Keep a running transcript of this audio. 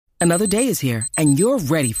Another day is here, and you're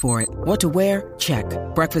ready for it. What to wear? Check.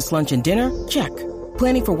 Breakfast, lunch, and dinner? Check.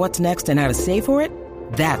 Planning for what's next and how to save for it?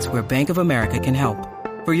 That's where Bank of America can help.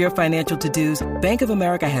 For your financial to-dos, Bank of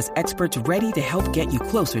America has experts ready to help get you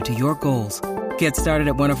closer to your goals. Get started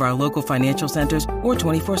at one of our local financial centers or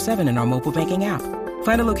 24/7 in our mobile banking app.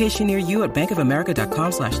 Find a location near you at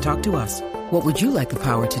bankofamerica.com/talktous. What would you like the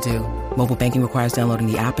power to do? Mobile banking requires downloading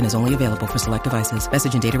the app and is only available for select devices.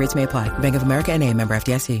 Message and data rates may apply. Bank of America N.A., member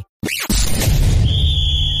FDIC.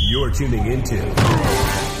 You're tuning into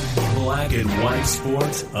Black and White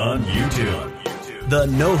Sports on YouTube. The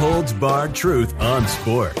no-holds-barred truth on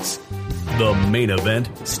sports. The main event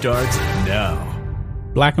starts now.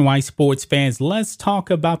 Black and White Sports fans, let's talk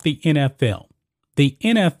about the NFL. The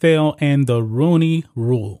NFL and the Rooney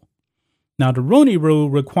Rule. Now, the Rooney Rule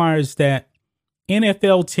requires that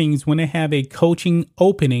NFL teams, when they have a coaching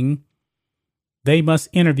opening, they must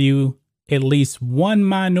interview at least one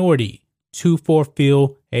minority to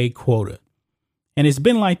fulfill a quota. And it's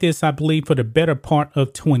been like this, I believe, for the better part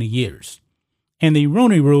of 20 years. And the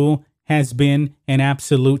Rooney Rule has been an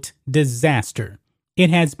absolute disaster. It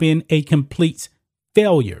has been a complete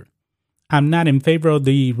failure. I'm not in favor of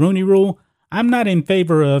the Rooney Rule. I'm not in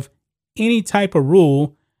favor of any type of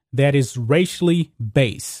rule that is racially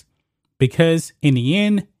based, because in the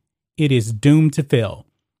end, it is doomed to fail.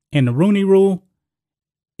 And the Rooney Rule,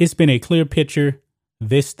 it's been a clear picture.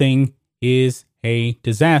 This thing is a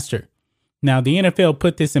disaster. Now, the NFL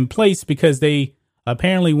put this in place because they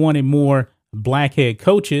apparently wanted more black head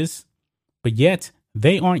coaches, but yet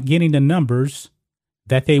they aren't getting the numbers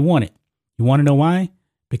that they wanted. You want to know why?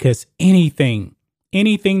 Because anything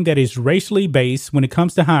that is racially based when it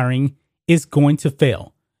comes to hiring is going to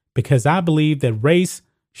fail, because I believe that race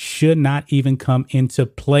should not even come into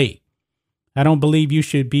play. I don't believe you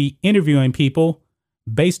should be interviewing people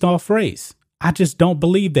based off race. I just don't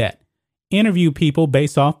believe that. Interview people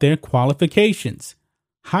based off their qualifications.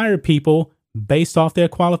 Hire people based off their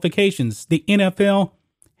qualifications. The NFL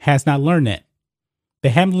has not learned that. They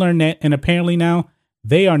haven't learned that, and apparently now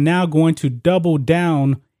they are now going to double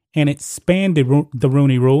down and expand the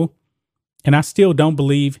Rooney Rule, and I still don't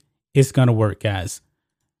believe it's going to work, guys.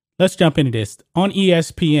 Let's jump into this. On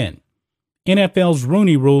ESPN, NFL's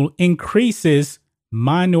Rooney Rule increases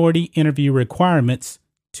minority interview requirements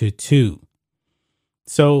to 2.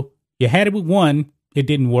 So you had it with 1, it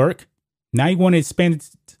didn't work. Now you want to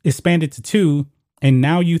expand it to 2, and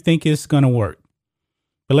now you think it's going to work.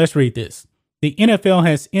 But let's read this. The NFL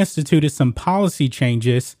has instituted some policy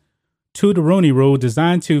changes to the Rooney Rule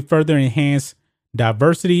designed to further enhance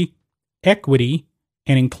diversity, equity,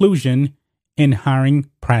 and inclusion in hiring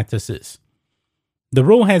practices. The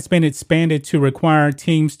rule has been expanded to require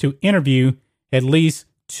teams to interview at least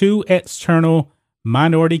 2 external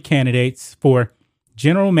minority candidates for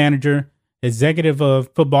general manager, executive of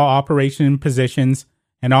football operation positions,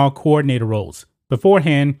 and all coordinator roles.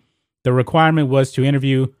 Beforehand, the requirement was to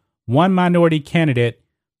interview 1 minority candidate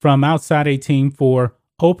from outside a team for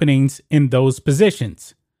openings in those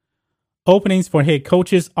positions. Openings for head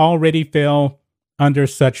coaches already fell under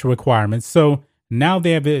such requirements, so now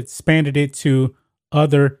they have expanded it to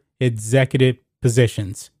other executive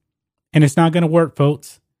positions. And it's not going to work,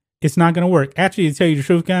 folks. It's not going to work. Actually, to tell you the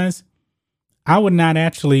truth, guys, I would not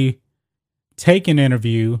actually take an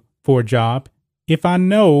interview for a job if I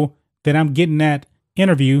know that I'm getting that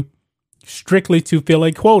interview strictly to fill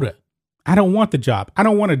a quota. I don't want the job. I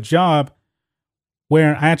don't want a job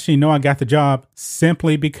where I actually know I got the job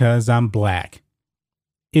simply because I'm black.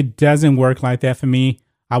 It doesn't work like that for me.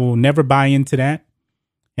 I will never buy into that.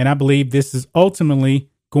 And I believe this is ultimately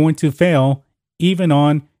going to fail even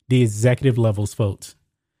on the executive levels, folks.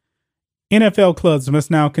 NFL clubs must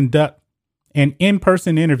now conduct an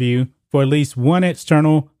in-person interview for at least 1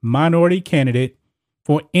 external minority candidate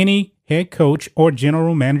for any head coach or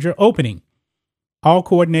general manager opening. All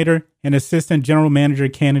coordinator and assistant general manager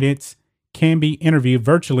candidates can be interviewed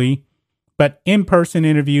virtually, but in-person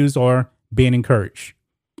interviews are being encouraged.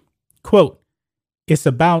 Quote, "It's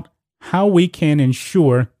about how we can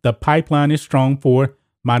ensure the pipeline is strong for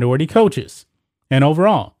minority coaches and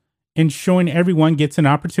overall ensuring everyone gets an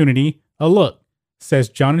opportunity, a look," says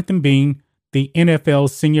Jonathan Bean, the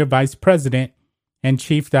NFL's Senior Vice President and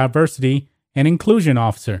Chief Diversity and Inclusion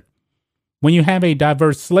Officer. When you have a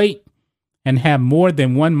diverse slate and have more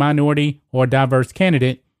than 1 minority or diverse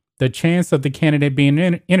candidate, the chance of the candidate being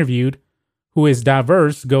interviewed who is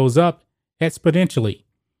diverse goes up exponentially.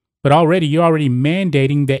 But you're already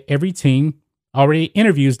mandating that every team already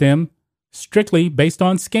interviews them strictly based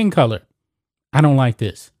on skin color. I don't like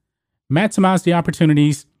this. Maximize the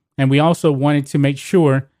opportunities, and we also wanted to make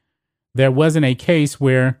sure there wasn't a case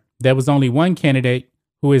where there was only one candidate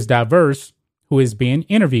who is diverse who is being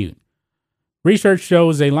interviewed. Research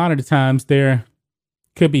shows a lot of the times there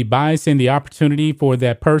could be bias in the opportunity for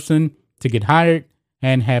that person to get hired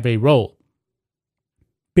and have a role.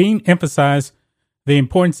 Being emphasized the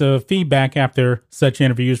importance of feedback after such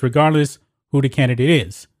interviews, regardless who the candidate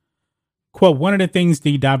is. Quote, one of the things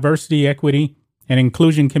the Diversity, Equity, and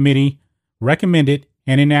Inclusion Committee recommended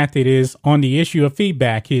and enacted is on the issue of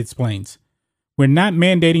feedback, he explains. We're not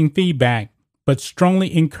mandating feedback, but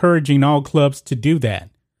strongly encouraging all clubs to do that.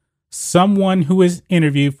 Someone who is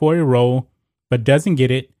interviewed for a role but doesn't get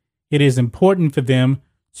it, it is important for them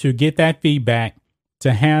to get that feedback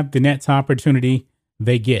to have the next opportunity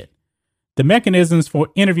they get. The mechanisms for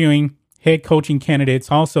interviewing head coaching candidates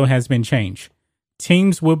also has been changed.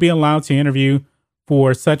 Teams will be allowed to interview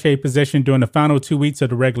for such a position during the final 2 weeks of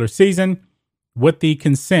the regular season with the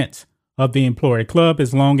consent of the employer club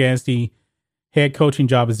as long as the head coaching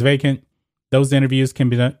job is vacant. Those interviews can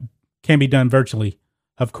be done virtually.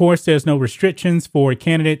 Of course, there's no restrictions for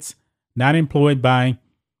candidates not employed by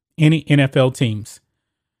any NFL teams.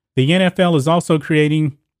 The NFL is also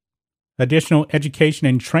creating additional education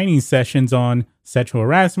and training sessions on sexual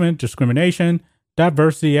harassment, discrimination,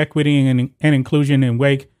 diversity, equity, and inclusion in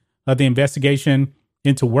wake of the investigation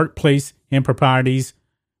into workplace improprieties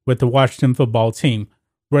with the Washington football team.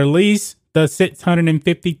 Release the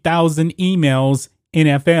 650,000 emails,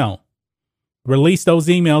 NFL. Release those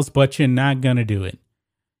emails, but you're not going to do it.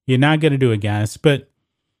 You're not going to do it, guys. But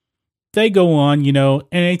they go on, and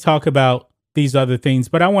they talk about these other things.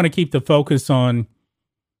 But I want to keep the focus on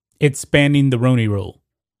expanding the Rooney Rule.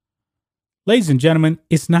 Ladies and gentlemen,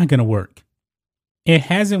 it's not going to work. It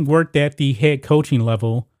hasn't worked at the head coaching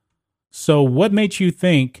level. So what makes you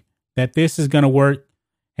think that this is going to work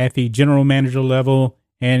at the general manager level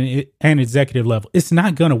and executive level? It's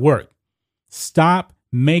not going to work. Stop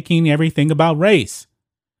making everything about race.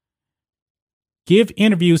 Give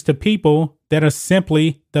interviews to people that are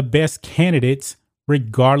simply the best candidates,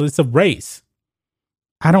 regardless of race.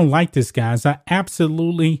 I don't like this, guys. I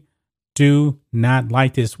absolutely do not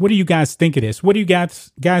like this. What do you guys think of this? What do you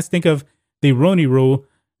guys think of the Rooney Rule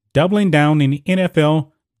doubling down in the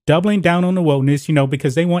NFL, doubling down on the wokeness,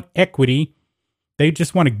 because they want equity. They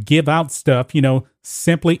just want to give out stuff,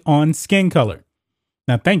 simply on skin color.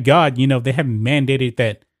 Now, thank God, they haven't mandated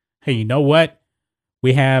that, hey, you know what?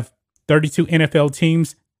 We have 32 NFL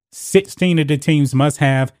teams. 16 of the teams must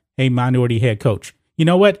have a minority head coach. You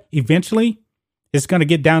know what? Eventually, it's going to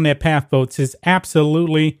get down that path, folks. It's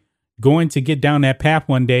absolutely going to get down that path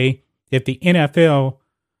one day if the NFL,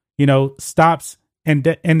 stops and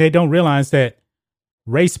they don't realize that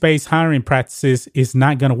race-based hiring practices is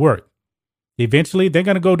not going to work. Eventually, they're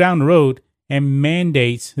going to go down the road and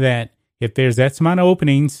mandate that if there's that amount of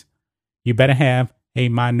openings, you better have a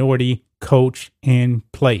minority coach in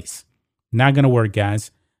place. Not going to work,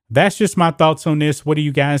 guys. That's just my thoughts on this. What do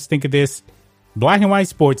you guys think of this? Black and white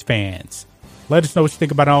sports fans, let us know what you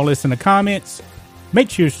think about all this in the comments.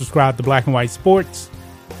 Make sure you subscribe to Black and White Sports,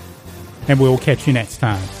 and we'll catch you next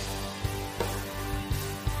time.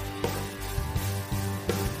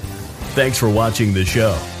 Thanks for watching the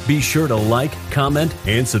show. Be sure to like, comment,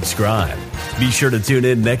 and subscribe. Be sure to tune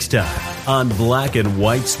in next time on Black and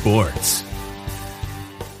White Sports.